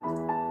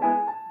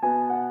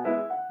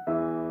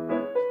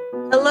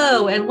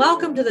Hello, and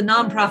welcome to the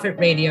Nonprofit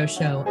Radio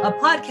Show, a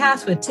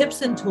podcast with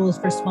tips and tools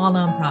for small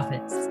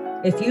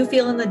nonprofits. If you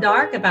feel in the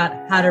dark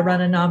about how to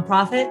run a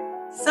nonprofit,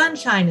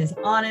 sunshine is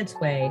on its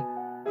way.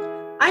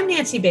 I'm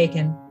Nancy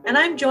Bacon, and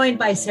I'm joined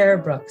by Sarah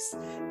Brooks.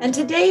 And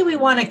today we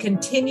want to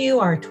continue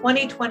our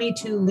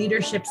 2022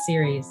 leadership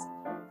series.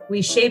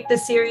 We shaped the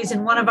series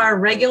in one of our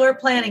regular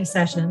planning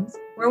sessions,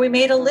 where we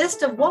made a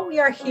list of what we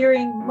are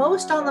hearing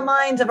most on the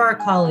minds of our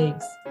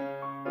colleagues.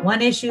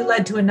 One issue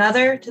led to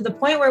another, to the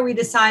point where we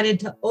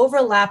decided to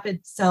overlap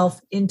itself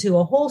into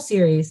a whole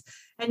series.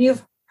 And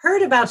you've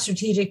heard about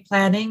strategic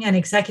planning and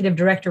executive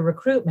director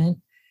recruitment.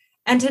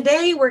 And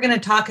today we're going to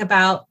talk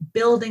about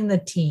building the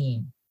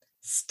team,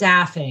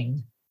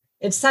 staffing.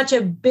 It's such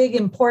a big,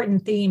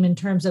 important theme in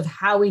terms of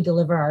how we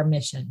deliver our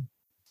mission.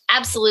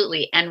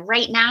 Absolutely. And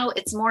right now,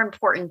 it's more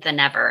important than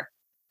ever.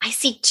 I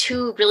see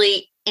two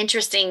really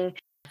interesting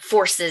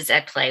forces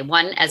at play.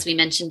 One, as we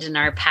mentioned in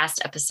our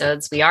past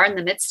episodes, we are in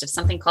the midst of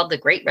something called the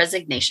Great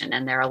Resignation.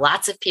 And there are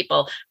lots of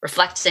people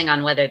reflecting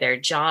on whether their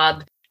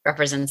job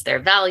represents their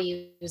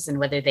values and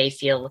whether they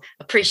feel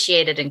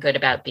appreciated and good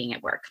about being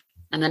at work.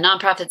 And the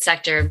nonprofit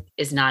sector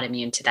is not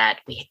immune to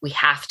that. We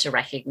have to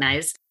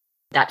recognize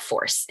that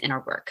force in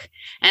our work.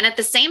 And at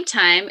the same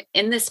time,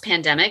 in this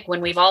pandemic,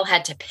 when we've all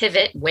had to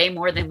pivot way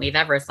more than we've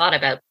ever thought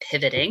about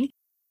pivoting,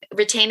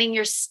 retaining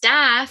your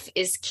staff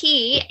is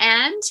key,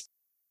 and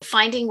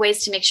finding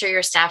ways to make sure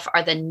your staff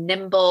are the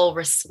nimble,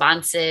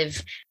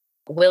 responsive,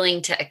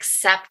 willing to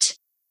accept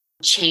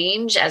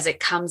change as it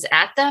comes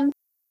at them,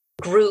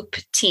 group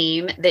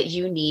team that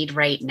you need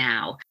right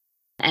now.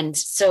 And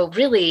so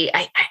really,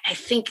 I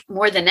think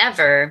more than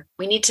ever,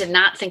 we need to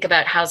not think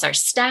about how's our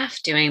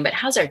staff doing, but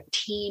how's our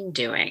team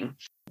doing?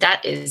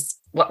 That is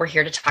what we're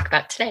here to talk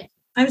about today.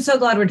 I'm so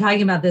glad we're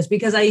talking about this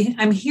because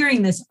I'm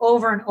hearing this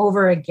over and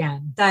over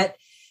again, that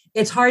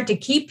it's hard to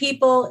keep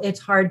people, it's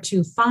hard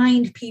to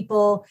find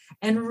people,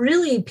 and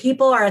really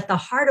people are at the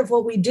heart of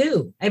what we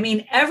do. I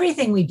mean,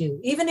 everything we do,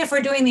 even if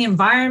we're doing the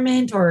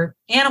environment or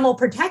animal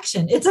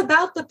protection, it's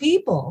about the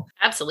people.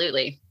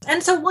 Absolutely.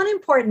 And so one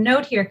important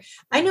note here,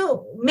 I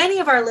know many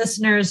of our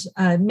listeners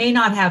may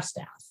not have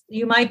staff.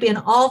 You might be an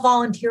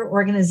all-volunteer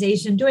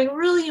organization doing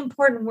really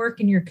important work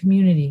in your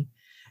community,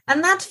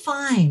 and that's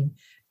fine.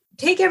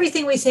 Take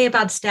everything we say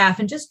about staff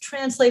and just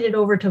translate it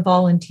over to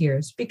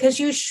volunteers, because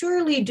you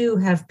surely do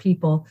have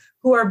people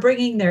who are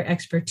bringing their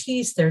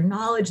expertise, their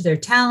knowledge, their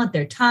talent,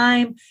 their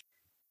time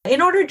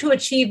in order to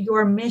achieve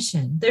your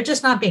mission. They're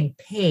just not being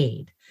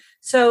paid.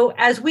 So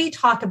as we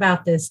talk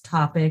about this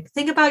topic,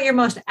 think about your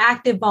most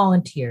active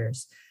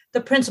volunteers.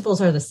 The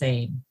principles are the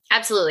same.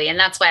 Absolutely. And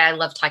that's why I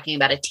love talking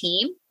about a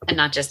team and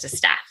not just a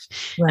staff.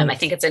 Right. I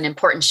think it's an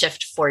important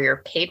shift for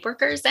your paid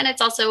workers. And it's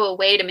also a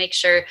way to make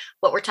sure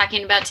what we're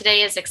talking about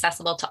today is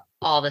accessible to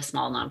all the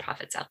small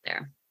nonprofits out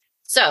there.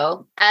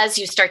 So as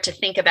you start to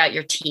think about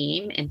your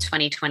team in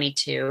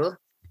 2022,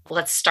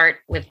 let's start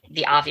with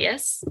the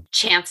obvious.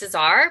 Chances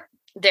are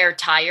they're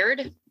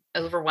tired,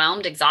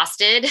 overwhelmed,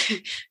 exhausted,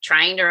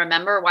 trying to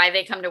remember why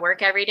they come to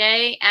work every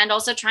day, and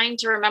also trying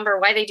to remember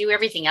why they do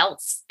everything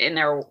else in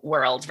their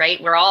world,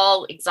 right? We're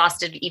all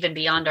exhausted even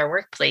beyond our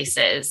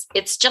workplaces.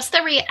 It's just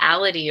the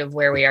reality of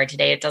where we are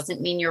today. It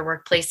doesn't mean your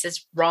workplace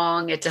is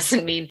wrong. It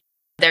doesn't mean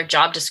their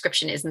job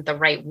description isn't the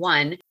right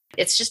one.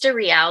 It's just a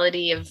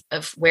reality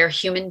of where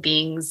human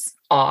beings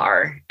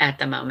are at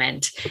the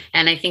moment.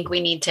 And I think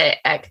we need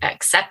to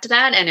accept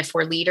that. And if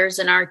we're leaders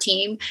in our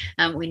team,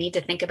 we need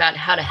to think about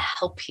how to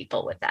help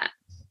people with that.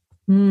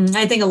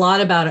 I think a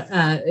lot about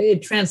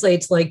it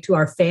translates like to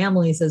our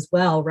families as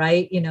well,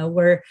 right?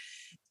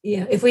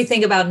 If we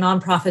think about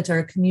nonprofits,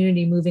 our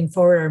community moving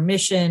forward, our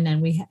mission,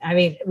 and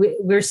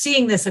we're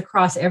seeing this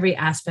across every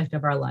aspect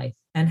of our life.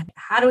 And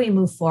how do we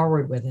move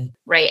forward with it?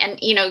 Right. And,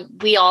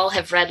 we all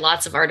have read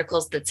lots of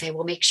articles that say,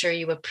 well, make sure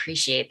you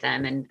appreciate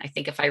them. And I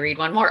think if I read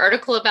one more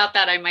article about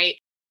that, I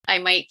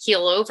might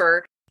keel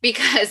over,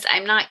 because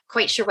I'm not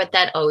quite sure what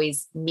that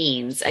always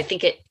means. I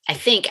think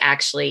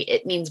actually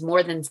it means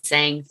more than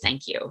saying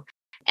thank you.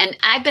 And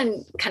I've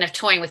been kind of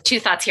toying with two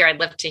thoughts here.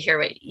 I'd love to hear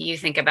what you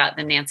think about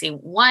them, Nancy.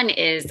 One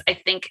is, I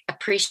think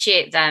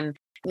appreciate them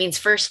means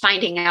first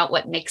finding out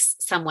what makes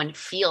someone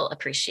feel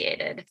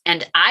appreciated.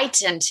 And I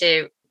tend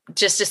to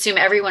just assume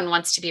everyone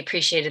wants to be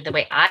appreciated the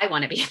way I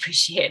want to be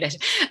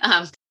appreciated.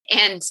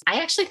 And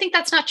I actually think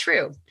that's not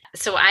true.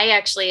 So I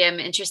actually am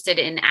interested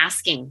in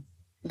asking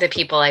the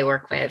people I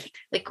work with,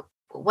 like,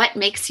 what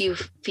makes you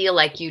feel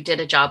like you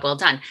did a job well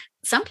done?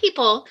 Some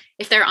people,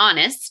 if they're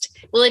honest,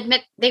 will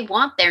admit they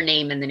want their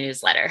name in the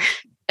newsletter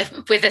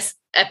with this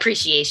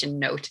appreciation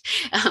note.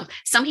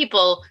 Some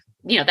people,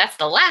 that's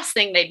the last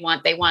thing they'd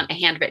want. They want a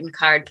handwritten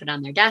card put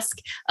on their desk.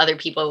 Other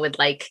people would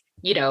like,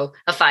 a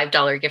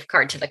 $5 gift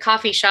card to the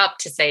coffee shop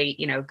to say,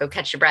 go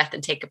catch your breath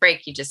and take a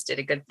break. You just did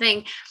a good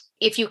thing.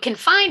 If you can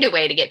find a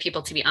way to get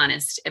people to be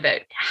honest about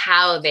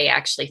how they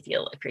actually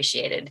feel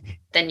appreciated,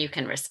 then you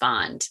can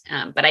respond.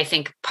 But I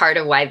think part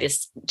of why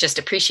this just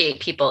appreciate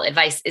people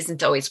advice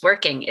isn't always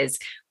working is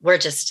we're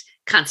just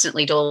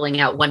constantly doling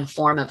out one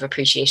form of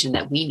appreciation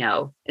that we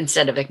know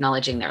instead of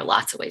acknowledging there are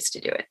lots of ways to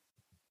do it.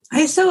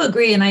 I so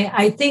agree. And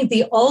I think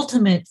the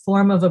ultimate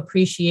form of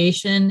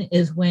appreciation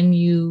is when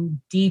you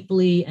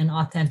deeply and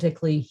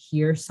authentically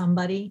hear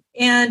somebody.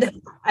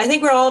 And I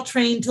think we're all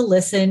trained to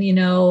listen.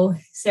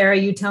 Sarah,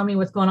 you tell me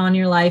what's going on in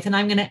your life, and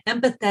I'm going to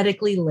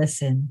empathetically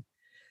listen.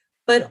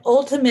 But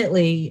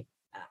ultimately,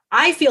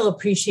 I feel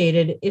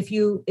appreciated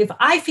if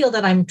I feel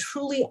that I'm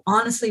truly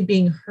honestly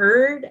being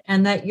heard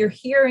and that you're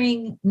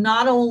hearing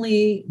not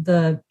only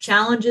the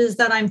challenges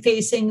that I'm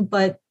facing,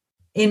 but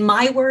in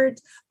my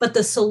words, but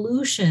the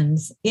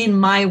solutions in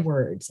my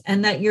words,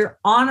 and that you're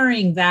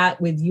honoring that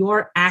with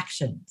your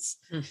actions,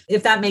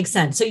 if that makes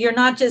sense. So you're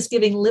not just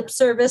giving lip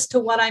service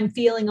to what I'm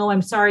feeling. Oh,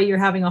 I'm sorry you're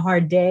having a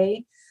hard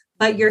day,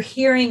 but you're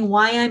hearing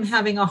why I'm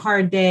having a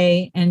hard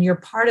day, and you're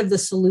part of the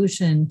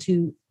solution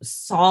to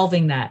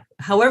solving that.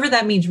 However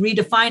that means,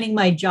 redefining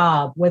my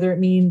job, whether it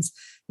means,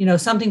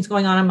 something's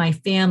going on in my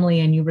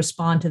family and you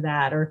respond to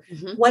that, or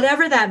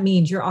whatever that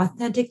means, you're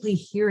authentically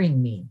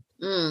hearing me.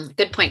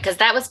 Good point. Because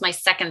that was my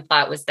second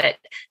thought, was that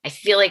I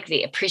feel like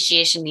the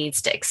appreciation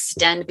needs to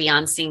extend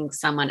beyond seeing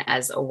someone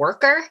as a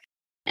worker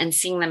and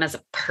seeing them as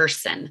a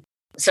person.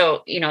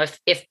 So,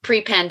 if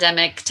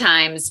pre-pandemic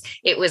times,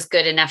 it was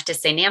good enough to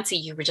say, Nancy,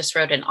 you just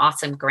wrote an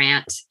awesome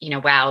grant,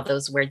 wow,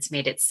 those words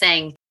made it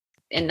sing.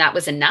 And that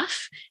was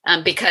enough,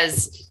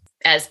 because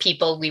as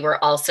people, we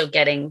were also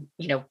getting,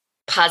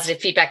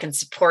 positive feedback and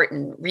support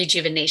and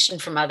rejuvenation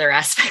from other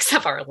aspects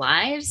of our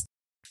lives.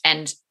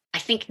 And I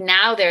think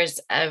now there's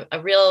a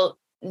real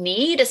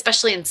need,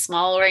 especially in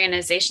small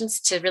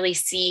organizations, to really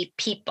see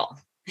people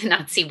and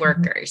not see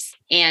workers.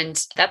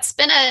 And that's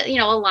been a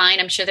line.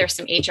 I'm sure there's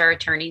some HR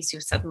attorneys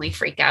who suddenly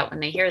freak out when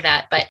they hear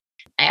that. But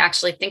I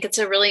actually think it's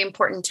a really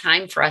important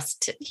time for us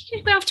to,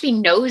 we don't have to be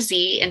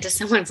nosy into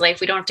someone's life.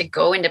 We don't have to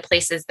go into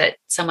places that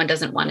someone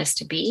doesn't want us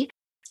to be.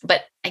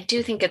 But I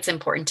do think it's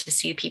important to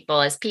see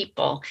people as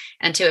people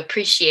and to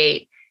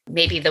appreciate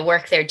maybe the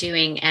work they're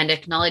doing and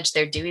acknowledge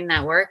they're doing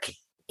that work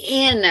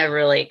in a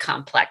really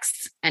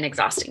complex and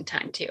exhausting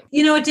time too.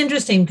 It's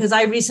interesting because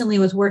I recently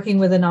was working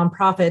with a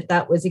nonprofit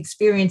that was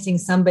experiencing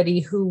somebody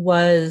who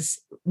was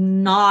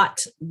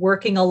not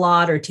working a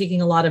lot or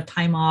taking a lot of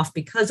time off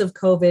because of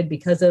COVID,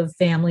 because of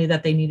family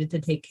that they needed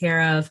to take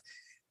care of.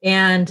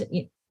 And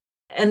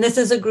this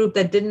is a group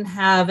that didn't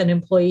have an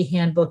employee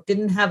handbook,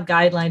 didn't have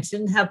guidelines,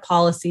 didn't have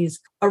policies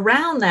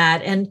around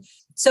that. And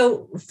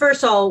so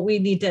first of all, we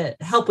need to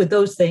help with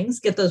those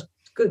things, get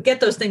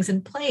those things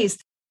in place.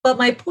 But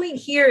my point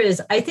here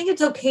is, I think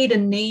it's okay to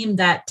name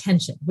that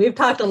tension. We've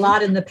talked a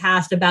lot in the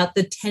past about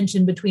the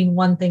tension between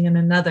one thing and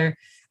another.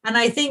 And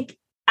I think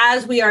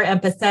as we are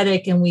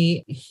empathetic and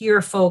we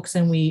hear folks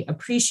and we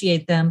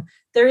appreciate them,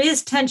 there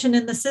is tension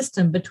in the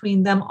system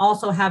between them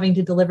also having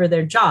to deliver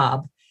their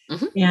job.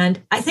 And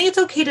I think it's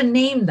okay to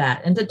name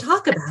that and to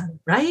talk about it,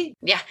 right?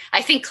 Yeah.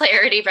 I think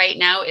clarity right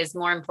now is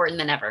more important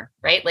than ever,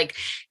 right? Like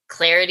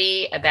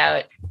clarity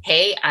about,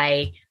 hey,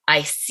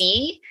 I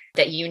see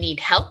that you need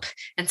help.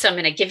 And so I'm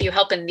going to give you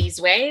help in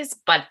these ways,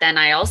 but then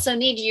I also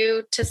need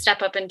you to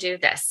step up and do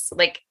this.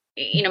 Like,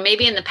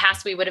 maybe in the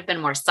past we would have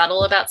been more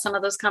subtle about some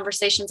of those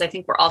conversations. I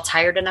think we're all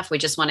tired enough. We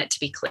just want it to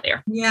be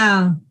clear.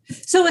 Yeah.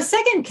 So a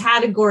second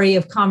category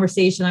of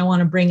conversation I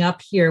want to bring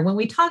up here, when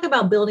we talk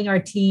about building our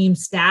team,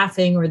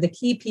 staffing, or the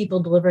key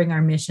people delivering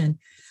our mission,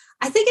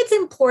 I think it's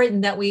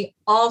important that we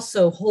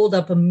also hold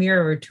up a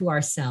mirror to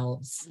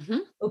ourselves,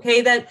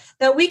 okay,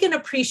 that we can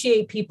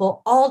appreciate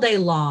people all day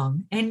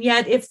long. And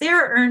yet if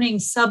they're earning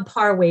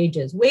subpar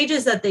wages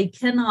that they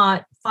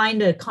cannot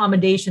find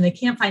accommodation, they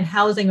can't find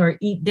housing or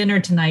eat dinner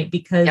tonight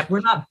because we're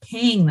not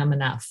paying them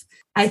enough,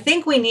 I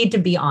think we need to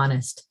be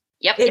honest.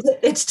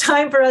 It's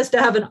time for us to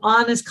have an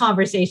honest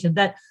conversation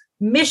that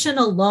mission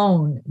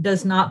alone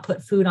does not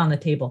put food on the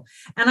table.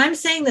 And I'm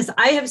saying this,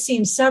 I have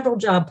seen several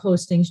job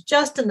postings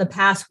just in the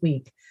past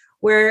week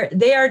where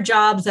they are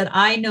jobs that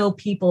I know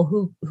people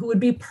who would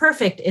be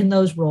perfect in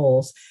those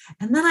roles.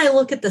 And then I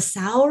look at the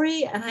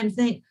salary and I'm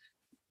thinking,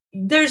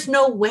 there's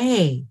no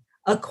way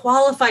a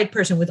qualified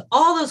person with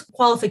all those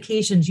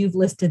qualifications you've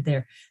listed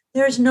there,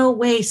 there's no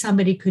way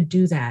somebody could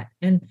do that.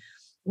 And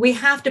we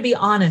have to be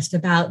honest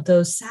about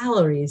those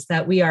salaries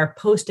that we are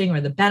posting or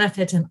the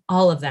benefits and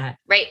all of that.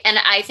 Right. And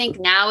I think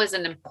now is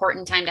an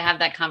important time to have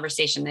that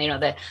conversation.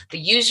 The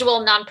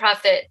usual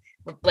nonprofit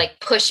like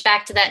push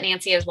back to that,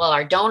 Nancy, as well.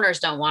 Our donors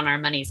don't want our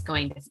monies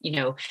going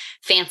to,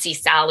 fancy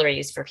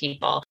salaries for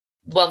people.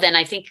 Well, then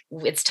I think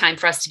it's time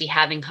for us to be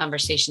having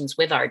conversations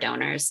with our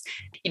donors.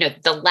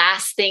 The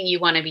last thing you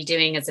want to be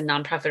doing as a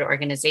nonprofit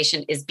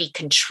organization is be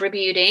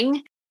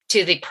contributing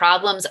to the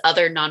problems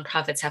other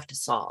nonprofits have to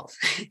solve.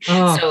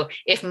 Oh. So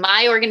if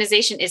my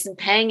organization isn't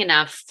paying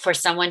enough for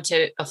someone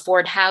to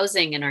afford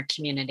housing in our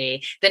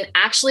community, then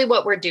actually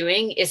what we're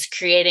doing is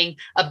creating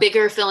a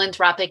bigger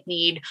philanthropic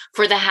need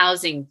for the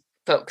housing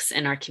folks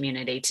in our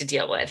community to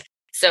deal with.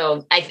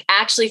 So I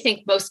actually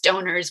think most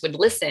donors would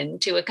listen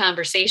to a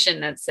conversation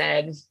that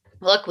said,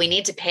 look, we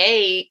need to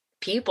pay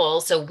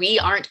people so we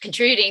aren't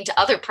contributing to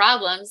other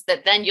problems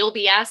that then you'll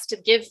be asked to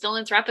give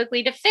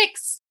philanthropically to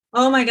fix.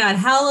 Oh my God.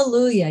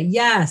 Hallelujah.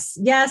 Yes,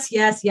 yes,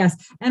 yes, yes.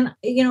 And,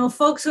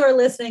 folks who are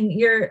listening,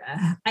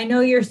 I know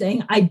you're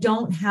saying, I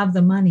don't have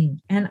the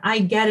money, and I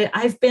get it.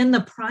 I've been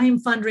the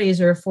prime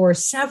fundraiser for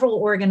several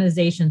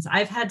organizations.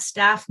 I've had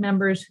staff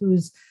members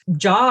whose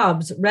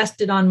jobs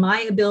rested on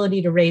my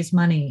ability to raise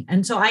money.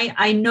 And so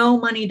I know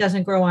money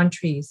doesn't grow on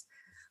trees.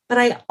 But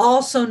I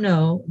also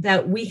know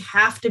that we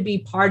have to be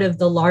part of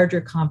the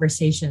larger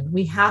conversation.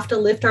 We have to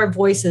lift our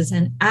voices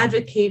and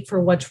advocate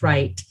for what's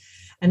right.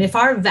 And if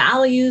our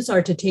values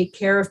are to take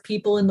care of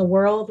people in the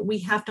world, we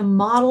have to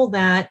model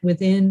that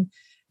within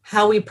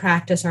how we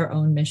practice our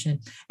own mission.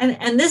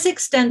 And this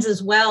extends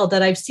as well,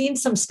 that I've seen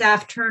some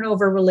staff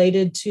turnover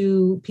related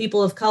to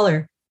people of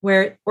color,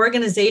 where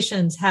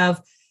organizations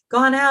have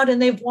gone out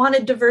and they've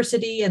wanted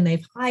diversity and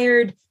they've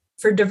hired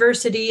for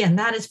diversity, and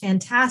that is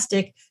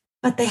fantastic.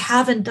 But they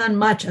haven't done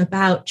much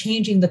about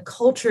changing the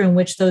culture in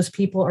which those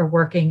people are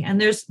working. And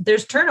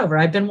there's turnover.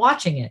 I've been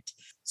watching it.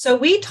 So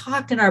we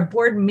talked in our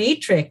board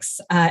matrix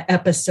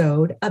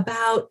episode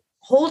about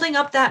holding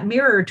up that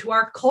mirror to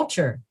our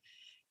culture.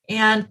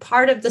 And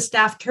part of the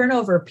staff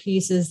turnover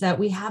piece is that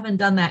we haven't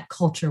done that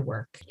culture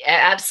work. Yeah,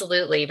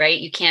 absolutely. Right.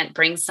 You can't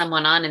bring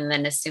someone on and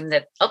then assume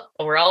that, oh,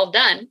 we're all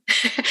done.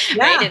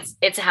 Yeah. Right.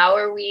 It's how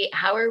are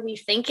we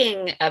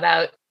thinking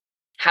about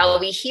how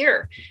we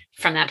hear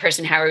from that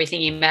person? How are we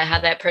thinking about how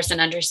that person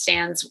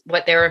understands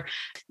what their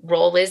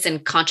role is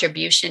and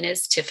contribution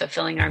is to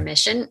fulfilling our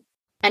mission?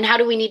 And how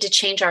do we need to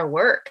change our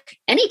work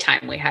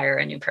anytime we hire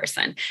a new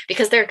person?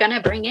 Because they're going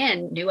to bring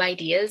in new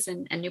ideas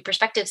and new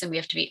perspectives, and we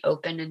have to be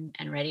open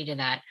and ready to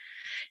that.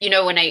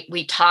 When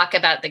we talk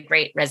about the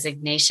Great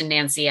Resignation,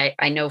 Nancy,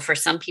 I know for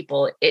some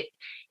people it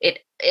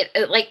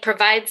like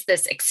provides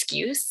this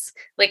excuse,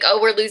 like, oh,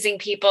 we're losing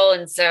people,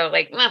 and so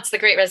like, well, it's the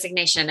Great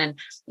Resignation. And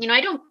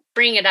I don't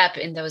bring it up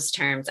in those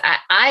terms.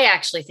 I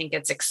actually think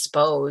it's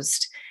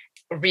exposed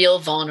real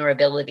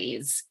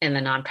vulnerabilities in the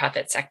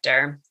nonprofit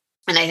sector.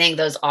 And I think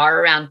those are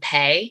around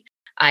pay.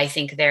 I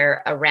think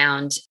they're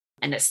around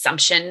an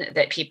assumption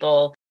that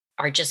people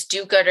are just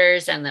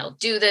do-gooders and they'll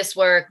do this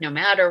work no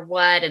matter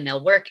what, and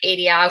they'll work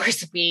 80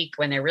 hours a week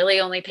when they're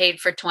really only paid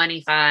for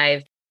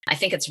 25. I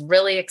think it's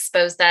really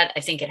exposed that.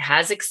 I think it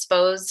has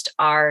exposed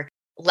our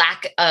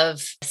lack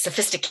of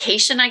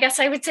sophistication, I guess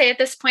I would say at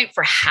this point,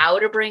 for how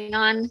to bring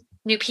on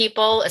new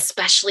people,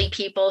 especially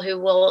people who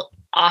will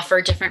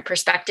offer different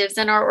perspectives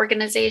in our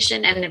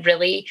organization, and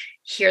really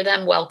hear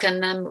them, welcome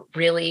them,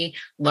 really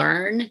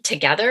learn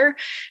together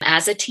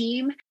as a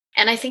team.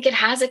 And I think it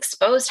has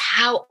exposed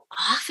how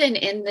often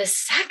in this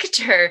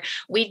sector,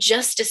 we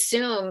just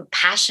assume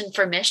passion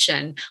for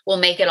mission will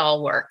make it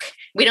all work.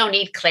 We don't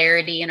need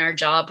clarity in our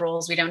job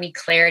roles. We don't need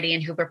clarity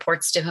in who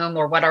reports to whom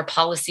or what our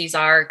policies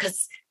are,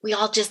 because we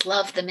all just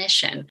love the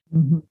mission.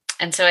 Mm-hmm.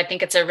 And so I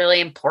think it's a really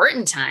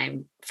important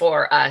time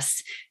for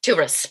us to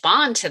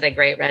respond to the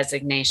Great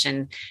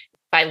Resignation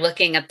by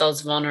looking at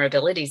those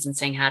vulnerabilities and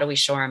saying, how do we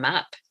shore them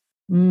up?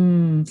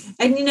 And,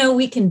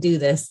 we can do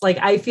this. Like,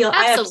 I feel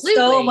Absolutely.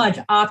 I have so much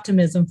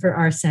optimism for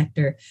our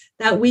sector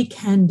that we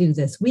can do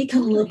this. We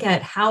can look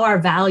at how our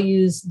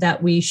values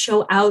that we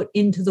show out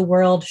into the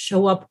world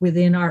show up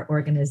within our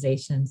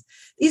organizations.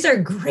 These are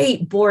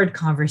great board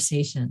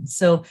conversations.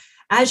 So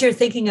as you're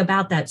thinking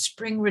about that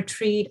spring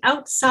retreat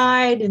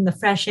outside in the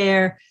fresh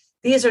air,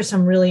 these are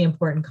some really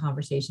important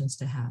conversations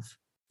to have.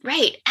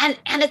 Right. And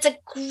it's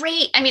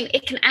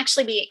it can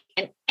actually be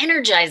an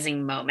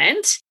energizing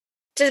moment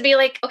to be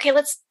like, okay,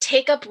 let's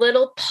take a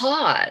little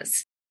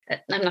pause.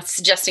 I'm not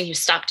suggesting you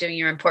stop doing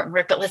your important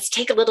work, but let's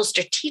take a little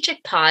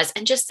strategic pause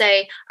and just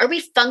say, are we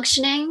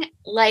functioning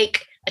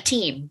like a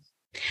team?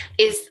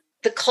 Is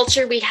the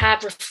culture we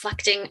have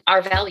reflecting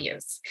our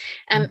values?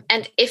 And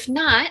if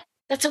not,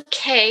 that's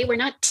okay. We're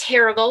not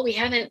terrible. We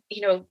haven't,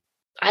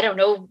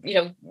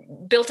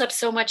 built up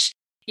so much,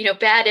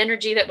 bad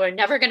energy that we're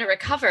never going to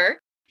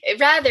recover.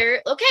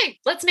 Rather, okay,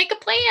 let's make a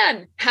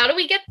plan. How do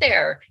we get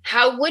there?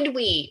 How would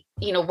we,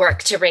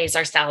 work to raise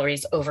our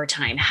salaries over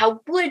time? How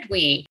would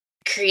we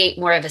create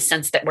more of a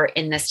sense that we're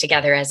in this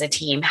together as a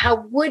team?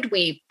 How would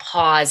we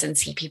pause and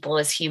see people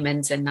as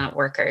humans and not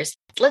workers?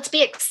 Let's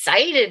be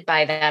excited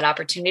by that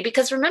opportunity,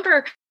 because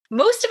remember,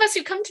 most of us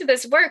who come to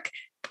this work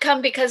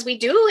come because we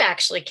do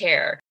actually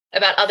care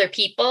about other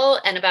people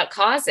and about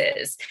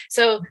causes.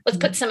 So let's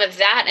put some of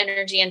that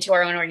energy into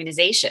our own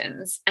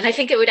organizations. And I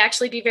think it would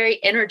actually be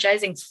very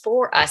energizing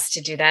for us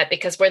to do that,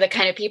 because we're the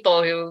kind of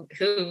people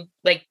who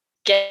like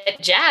get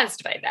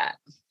jazzed by that.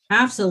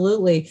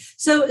 Absolutely.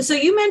 So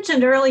you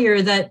mentioned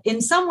earlier that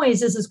in some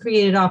ways this has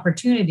created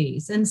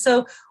opportunities. And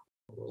so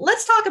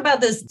let's talk about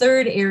this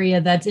third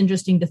area that's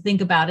interesting to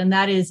think about. And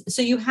that is,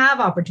 so you have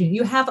opportunity,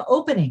 you have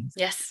openings.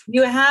 Yes.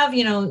 You have,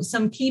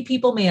 some key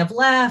people may have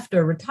left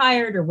or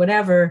retired or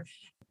whatever.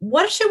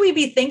 What should we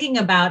be thinking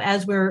about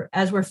as we're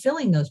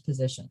filling those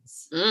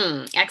positions?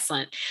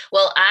 Excellent.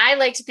 Well, I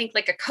like to think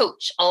like a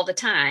coach all the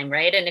time,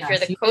 right? And if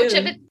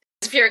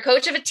you're a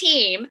coach of a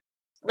team,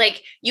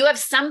 like you have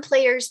some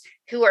players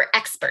who are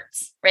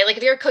experts, right? Like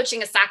if you're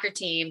coaching a soccer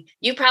team,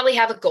 you probably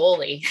have a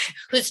goalie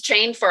who's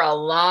trained for a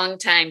long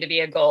time to be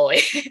a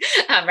goalie,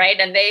 right?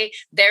 And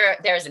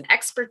there's an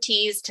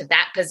expertise to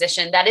that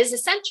position that is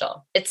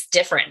essential. It's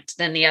different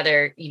than the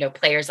other,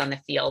 players on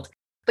the field.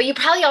 But you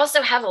probably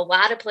also have a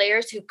lot of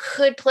players who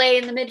could play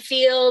in the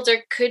midfield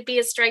or could be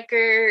a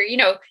striker.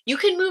 You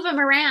can move them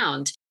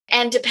around.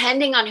 And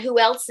depending on who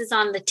else is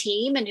on the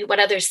team and what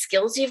other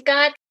skills you've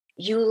got,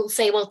 you'll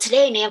say, well,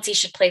 today Nancy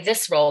should play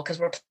this role because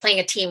we're playing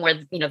a team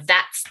where,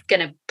 that's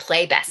going to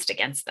play best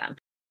against them.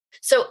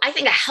 So I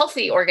think a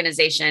healthy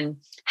organization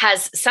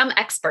has some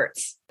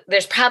experts.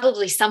 There's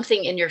probably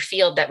something in your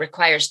field that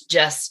requires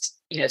just,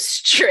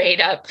 straight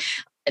up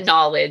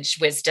knowledge,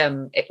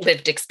 wisdom,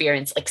 lived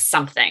experience, like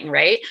something,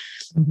 right?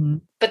 Mm-hmm.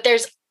 But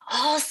there's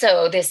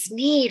also this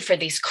need for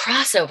these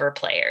crossover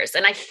players.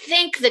 And I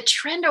think the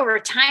trend over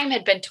time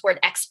had been toward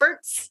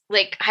experts.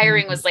 Like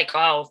hiring was like,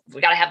 oh, we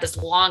got to have this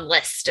long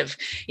list of,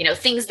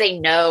 things they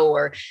know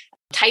or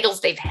titles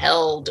they've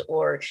held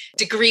or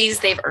degrees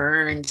they've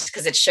earned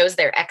because it shows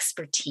their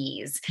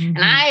expertise. Mm-hmm.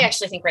 And I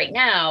actually think right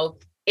now,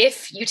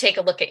 if you take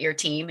a look at your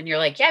team and you're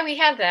like, yeah, we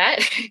have that,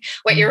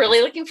 what you're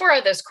really looking for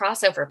are those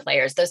crossover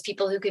players, those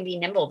people who can be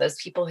nimble, those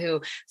people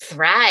who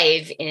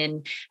thrive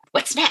in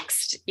what's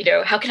next?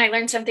 How can I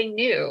learn something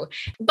new?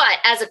 But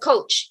as a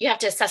coach, you have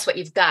to assess what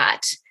you've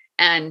got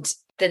and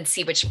then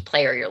see which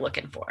player you're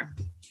looking for.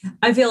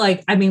 I feel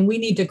like, we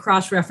need to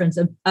cross-reference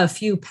a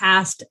few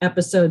past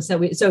episodes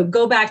so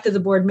go back to the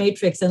board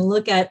matrix and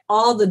look at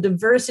all the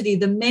diversity,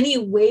 the many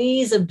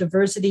ways of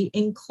diversity,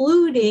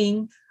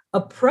 including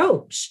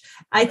approach.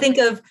 I think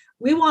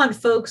we want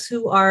folks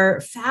who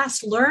are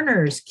fast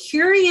learners,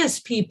 curious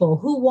people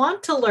who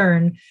want to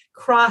learn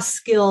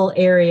cross-skill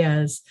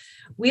areas.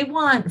 We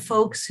want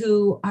folks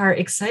who are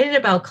excited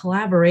about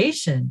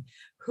collaboration,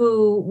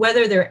 who,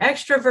 whether they're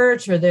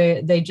extroverts or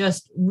they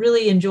just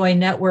really enjoy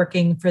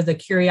networking for the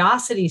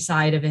curiosity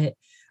side of it,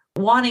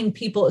 wanting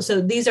people.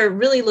 So these are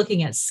really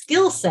looking at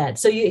skill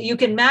sets. So you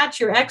can match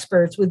your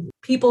experts with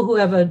people who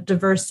have a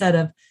diverse set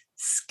of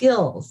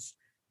skills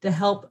to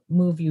help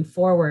move you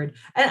forward.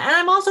 And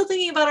I'm also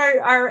thinking about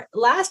our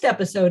last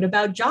episode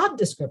about job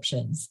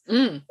descriptions.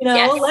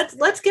 Yes.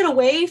 Let's get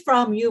away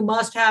from you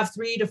must have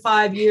 3 to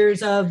 5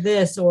 years of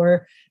this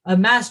or a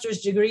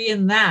master's degree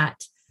in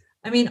that.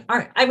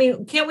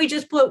 Can't we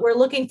just put, we're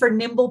looking for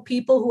nimble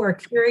people who are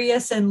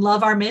curious and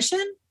love our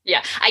mission?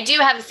 Yeah, I do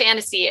have a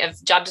fantasy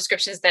of job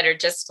descriptions that are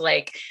just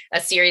like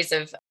a series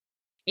of,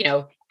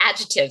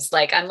 adjectives.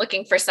 Like I'm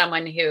looking for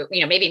someone who,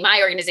 maybe my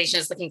organization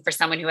is looking for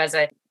someone who has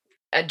a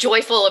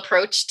joyful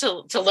approach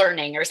to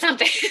learning or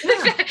something,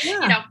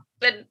 Yeah.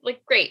 But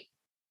like, great.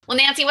 Well,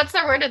 Nancy, what's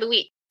the word of the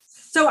week?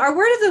 So our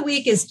word of the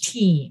week is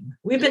team.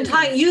 We've been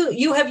talking,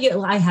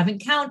 I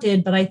haven't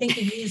counted, but I think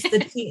you used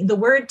the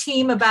word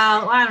team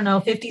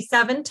about,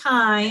 57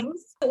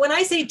 times. When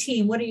I say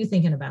team, what are you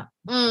thinking about?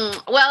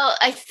 Well,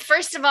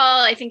 first of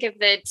all, I think of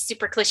the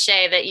super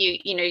cliche that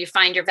you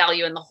find your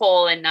value in the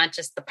whole and not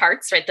just the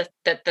parts, right?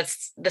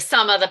 The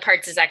sum of the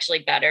parts is actually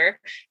better.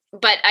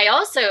 But I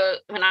also,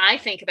 when I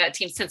think about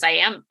teams, since I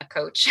am a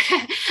coach,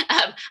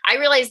 I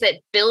realize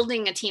that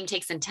building a team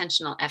takes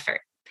intentional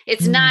effort.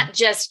 It's not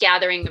just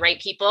gathering the right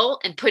people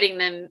and putting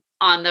them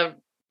on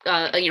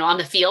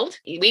the field.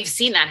 We've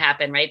seen that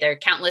happen, right? There are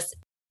countless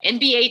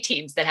NBA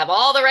teams that have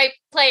all the right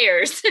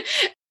players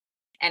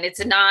and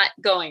it's not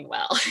going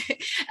well.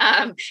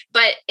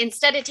 But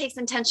instead it takes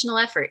intentional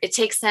effort. It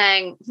takes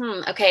saying,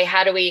 okay,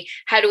 how do we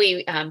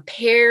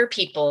pair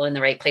people in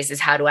the right places?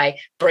 How do I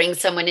bring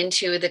someone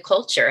into the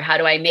culture? How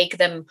do I make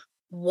them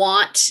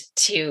want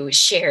to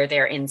share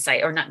their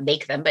insight, or not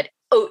make them, but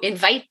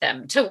invite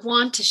them to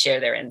want to share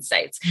their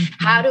insights?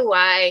 Mm-hmm. How do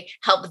I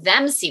help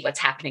them see what's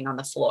happening on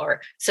the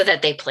floor so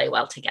that they play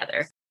well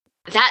together?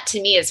 That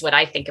to me is what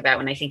I think about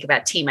when I think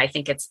about team. I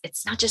think it's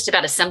not just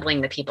about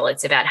assembling the people.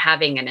 It's about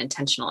having an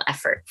intentional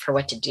effort for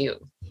what to do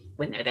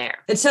when they're there.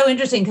 It's so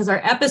interesting because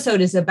our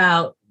episode is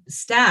about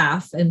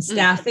staff and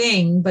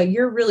staffing, but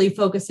you're really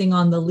focusing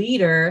on the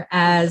leader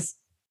as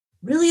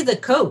really the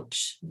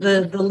coach,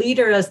 the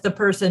leader as the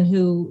person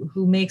who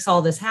makes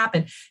all this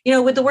happen.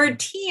 With the word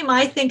team,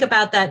 I think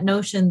about that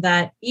notion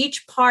that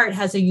each part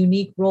has a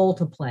unique role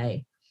to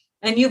play.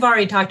 And you've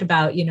already talked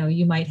about,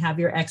 you might have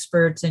your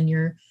experts and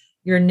your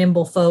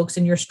nimble folks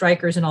and your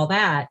strikers and all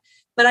that.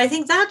 But I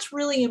think that's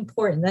really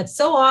important, that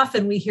so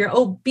often we hear,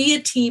 be a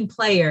team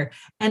player.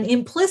 And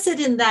implicit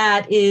in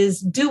that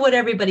is do what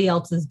everybody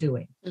else is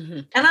doing. Mm-hmm.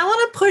 And I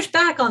want to push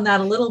back on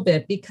that a little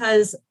bit,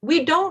 because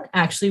we don't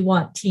actually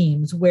want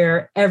teams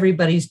where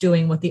everybody's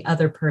doing what the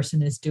other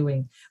person is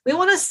doing. We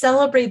want to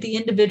celebrate the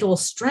individual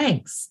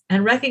strengths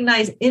and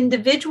recognize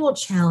individual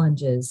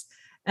challenges.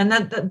 And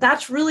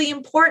that's really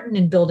important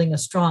in building a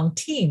strong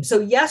team. So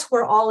yes,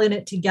 we're all in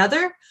it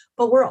together,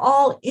 but we're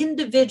all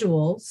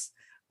individuals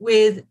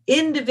with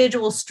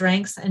individual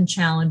strengths and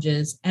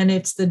challenges. And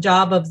it's the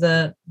job of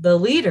the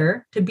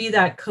leader to be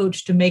that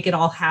coach to make it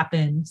all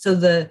happen. So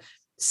the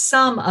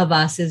sum of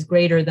us is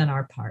greater than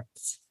our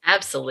parts.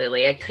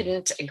 Absolutely. I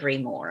couldn't agree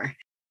more.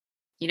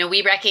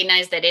 We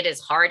recognize that it is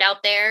hard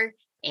out there,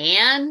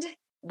 and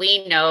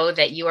we know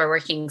that you are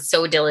working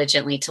so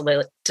diligently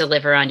to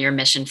deliver on your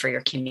mission for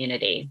your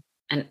community.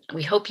 And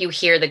we hope you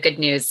hear the good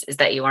news is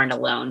that you aren't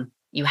alone.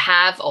 You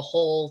have a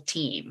whole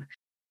team.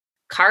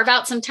 Carve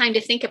out some time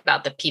to think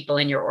about the people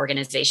in your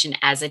organization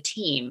as a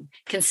team.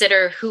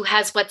 Consider who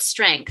has what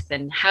strength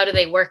and how do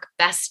they work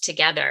best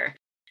together.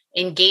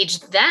 Engage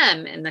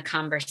them in the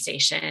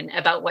conversation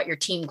about what your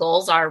team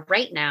goals are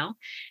right now.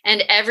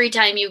 And every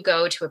time you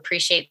go to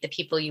appreciate the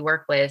people you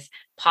work with,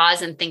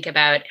 pause and think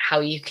about how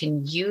you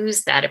can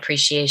use that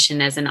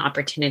appreciation as an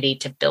opportunity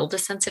to build a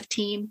sense of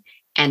team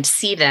and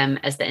see them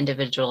as the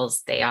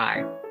individuals they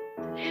are.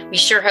 We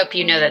sure hope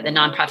you know that the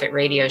Nonprofit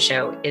Radio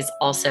Show is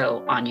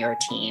also on your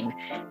team.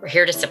 We're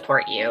here to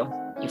support you.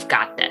 You've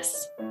got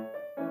this.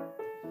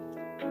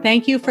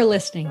 Thank you for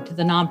listening to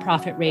the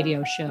Nonprofit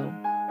Radio Show.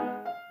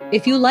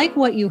 If you like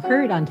what you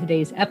heard on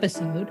today's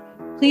episode,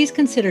 please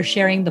consider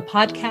sharing the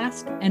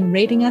podcast and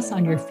rating us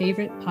on your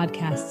favorite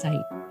podcast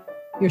site.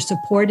 Your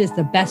support is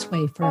the best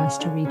way for us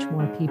to reach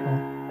more people.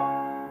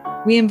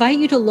 We invite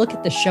you to look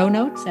at the show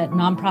notes at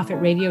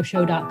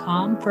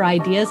nonprofitradioshow.com for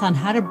ideas on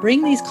how to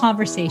bring these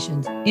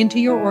conversations into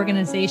your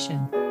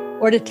organization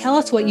or to tell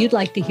us what you'd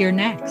like to hear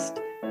next.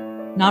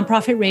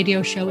 Nonprofit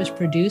Radio Show is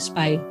produced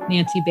by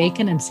Nancy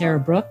Bacon and Sarah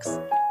Brooks.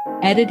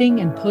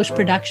 Editing and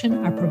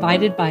post-production are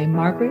provided by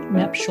Margaret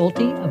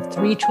Mepp-Schulte of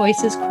Three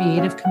Choices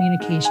Creative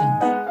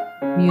Communications.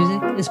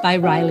 Music is by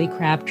Riley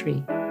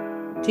Crabtree.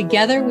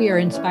 Together, we are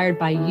inspired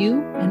by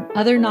you and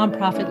other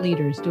nonprofit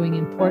leaders doing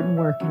important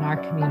work in our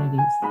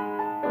communities.